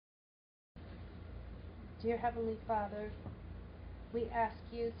Dear Heavenly Father, we ask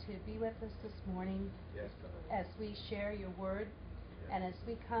you to be with us this morning. Yes, God. As we share your word, Yes. and as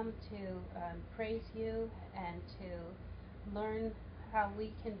we come to praise you and to learn how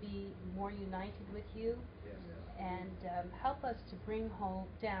we can be more united with you, Yes. and help us to bring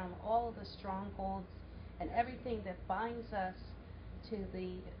down all of the strongholds and everything that binds us to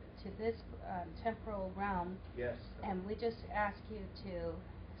this temporal realm. Yes. And we just ask you to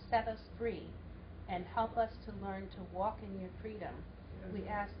set us free and help us to learn to walk in your freedom. Yes. We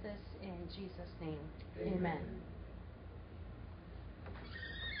ask this in Jesus' name. Amen. Amen.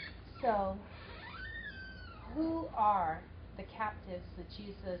 So, who are the captives that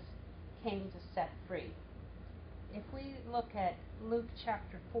Jesus came to set free? If we look at Luke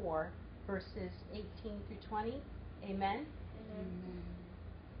chapter 4, verses 18 through 20, amen? Amen.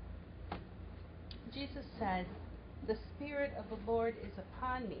 Jesus said, "The Spirit of the Lord is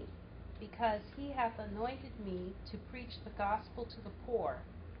upon me, because he hath anointed me to preach the gospel to the poor.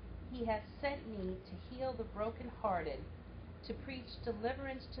 He hath sent me to heal the brokenhearted, to preach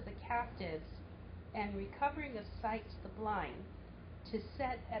deliverance to the captives, and recovering of sight to the blind, to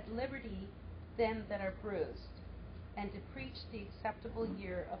set at liberty them that are bruised, and to preach the acceptable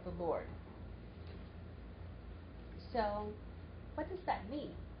year of the Lord." So, what does that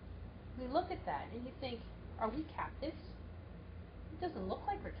mean? We look at that and you think, are we captives? It doesn't look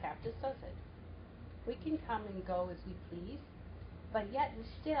like we're captives, does it? We can come and go as we please, but yet and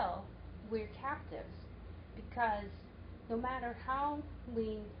still we're captives, because no matter how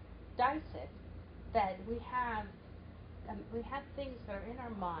we dice it, that we have things that are in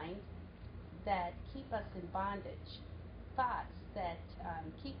our mind that keep us in bondage, thoughts that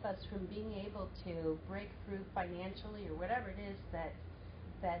keep us from being able to break through financially or whatever it is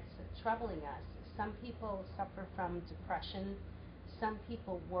that's troubling us. Some people suffer from depression. Some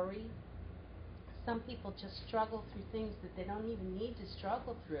people worry. Some people just struggle through things that they don't even need to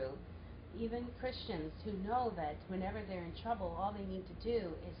struggle through. Even Christians who know that whenever they're in trouble, all they need to do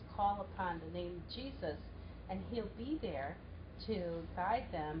is call upon the name of Jesus, and he'll be there to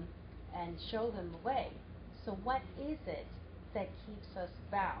guide them and show them the way. So what is it that keeps us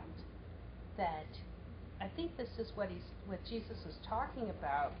bound? That I think this is what Jesus is talking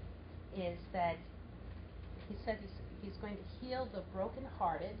about, is that he said he's going to heal the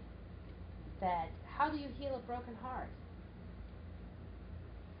brokenhearted. That how do you heal a broken heart?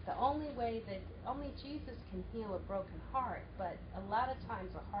 The only way that only Jesus can heal a broken heart, but a lot of times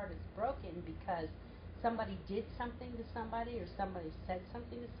a heart is broken because somebody did something to somebody, or somebody said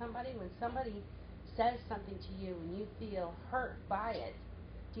something to somebody. When somebody says something to you and you feel hurt by it,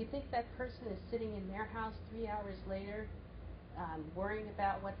 do you think that person is sitting in their house 3 hours later worrying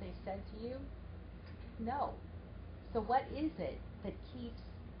about what they said to you? No. So what is it that keeps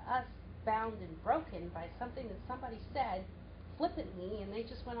us bound and broken by something that somebody said flippantly and they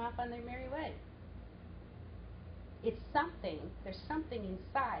just went off on their merry way? It's something, there's something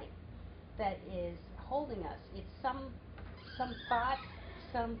inside that is holding us. It's some thought,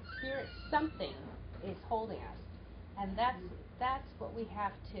 some spirit, something is holding us. And that's what we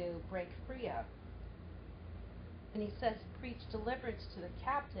have to break free of. And he says, preach deliverance to the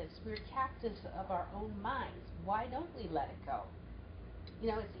captives. We're captives of our own minds. Why don't we let it go?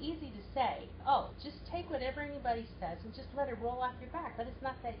 You know, it's easy to say, oh, just take whatever anybody says and just let it roll off your back. But it's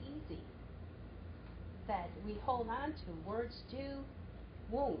not that easy. That we hold on to. Words do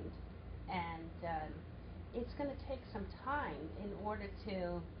wound. And it's going to take some time in order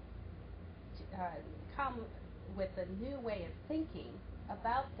to come with a new way of thinking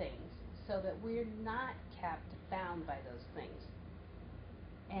about things, so that we're not captive, bound by those things.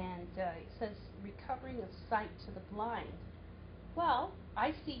 And it says, recovering of sight to the blind. Well,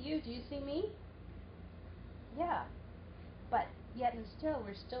 I see you. Do you see me? Yeah. But yet and still,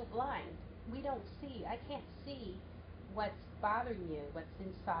 we're still blind. We don't see. I can't see what's bothering you, what's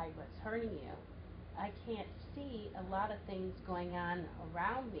inside, what's hurting you. I can't see a lot of things going on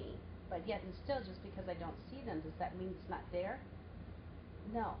around me. But yet and still, just because I don't see them, does that mean it's not there?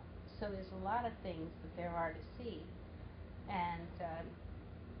 No. So there's a lot of things that there are to see. And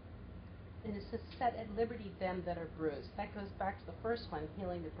it says, set at liberty them that are bruised. That goes back to the first one,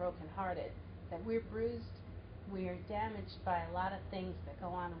 healing the brokenhearted. That we're bruised, we're damaged by a lot of things that go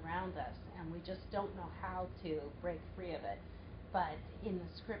on around us, and we just don't know how to break free of it. But in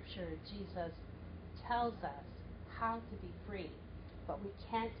the scripture, Jesus tells us how to be free. But we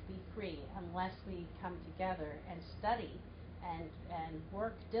can't be free unless we come together and study and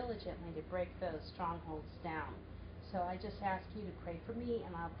work diligently to break those strongholds down. So I just ask you to pray for me,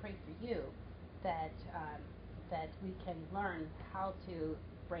 and I'll pray for you, that we can learn how to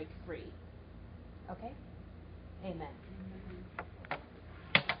break free. Okay? Amen.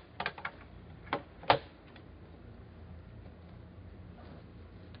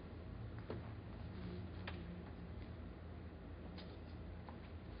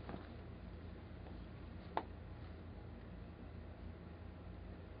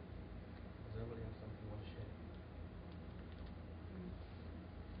 Does everybody have something you want to share?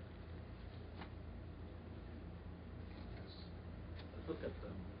 Let's look at the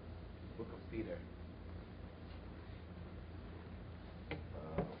book of Peter.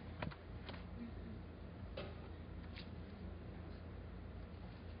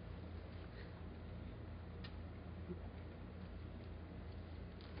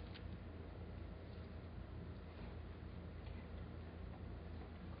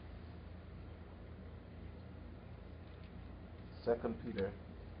 2 Peter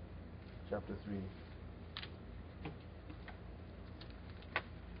chapter 3.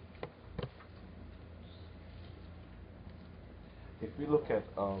 If we look at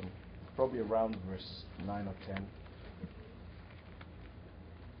probably around verse 9 or 10.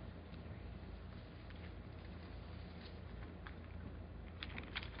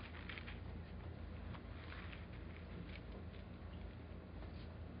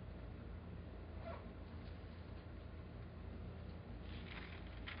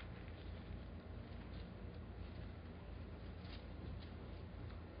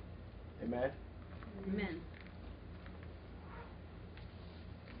 Amen. Amen.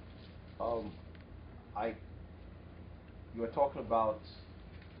 You were talking about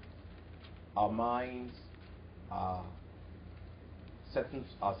our minds, setting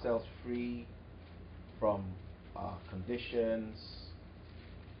ourselves free from conditions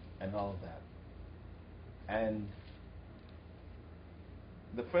and all of that. And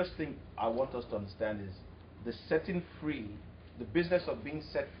the first thing I want us to understand is the setting free, the business of being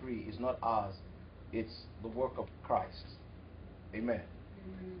set free is not ours, it's the work of Christ. Amen.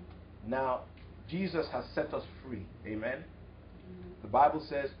 Now, Jesus has set us free. Amen. The Bible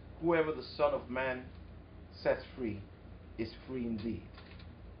says, whoever the Son of Man sets free is free indeed.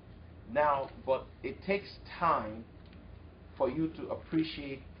 Now, but it takes time for you to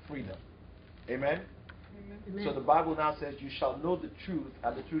appreciate freedom. Amen. Amen. So the Bible now says, you shall know the truth,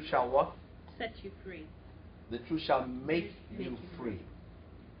 and the truth shall what? Set you free. The truth shall make you free.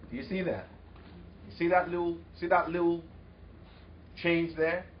 Do you see that? You see that little change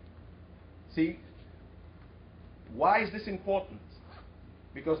there? See? Why is this important?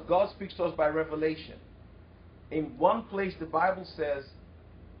 Because God speaks to us by revelation. In one place the Bible says,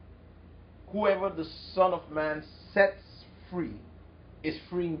 whoever the Son of Man sets free is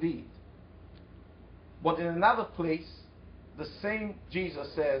free indeed. But in another place, the same Jesus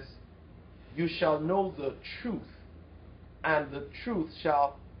says, you shall know the truth, and the truth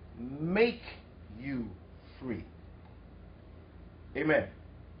shall make you free. Amen.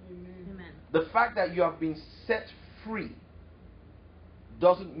 Amen. The fact that you have been set free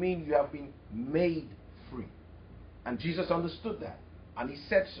doesn't mean you have been made free. And Jesus understood that, and he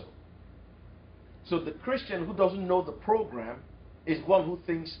said so. So the Christian who doesn't know the program is one who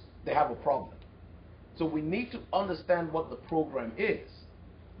thinks they have a problem. So we need to understand what the program is.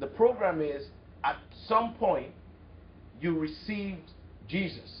 The program is, at some point, you received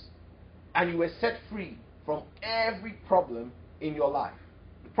Jesus, and you were set free from every problem in your life.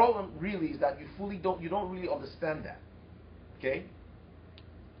 The problem really is that you don't really understand that. Okay?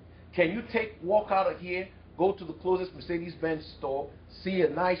 Can you walk out of here, go to the closest Mercedes-Benz store, see a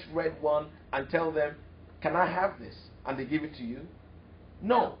nice red one, and tell them, can I have this? And they give it to you?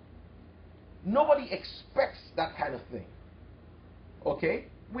 No. Nobody expects that kind of thing. Okay?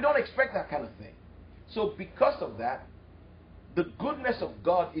 We don't expect that kind of thing. So because of that, the goodness of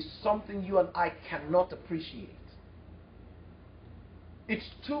God is something you and I cannot appreciate. It's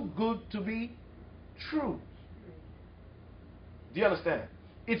too good to be true. Do you understand?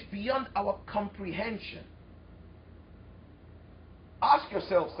 It's beyond our comprehension. Ask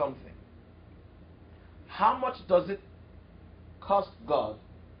yourself something. How much does it cost God,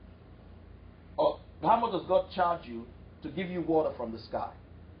 or how much does God charge you to give you water from the sky?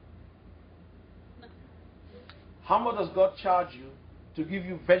 How much does God charge you to give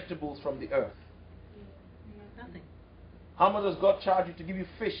you vegetables from the earth? Nothing. How much does God charge you to give you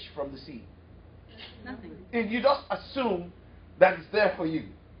fish from the sea? Nothing. And you just assume that it's there for you.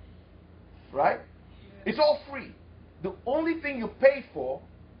 Right? It's all free. The only thing you pay for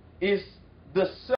is the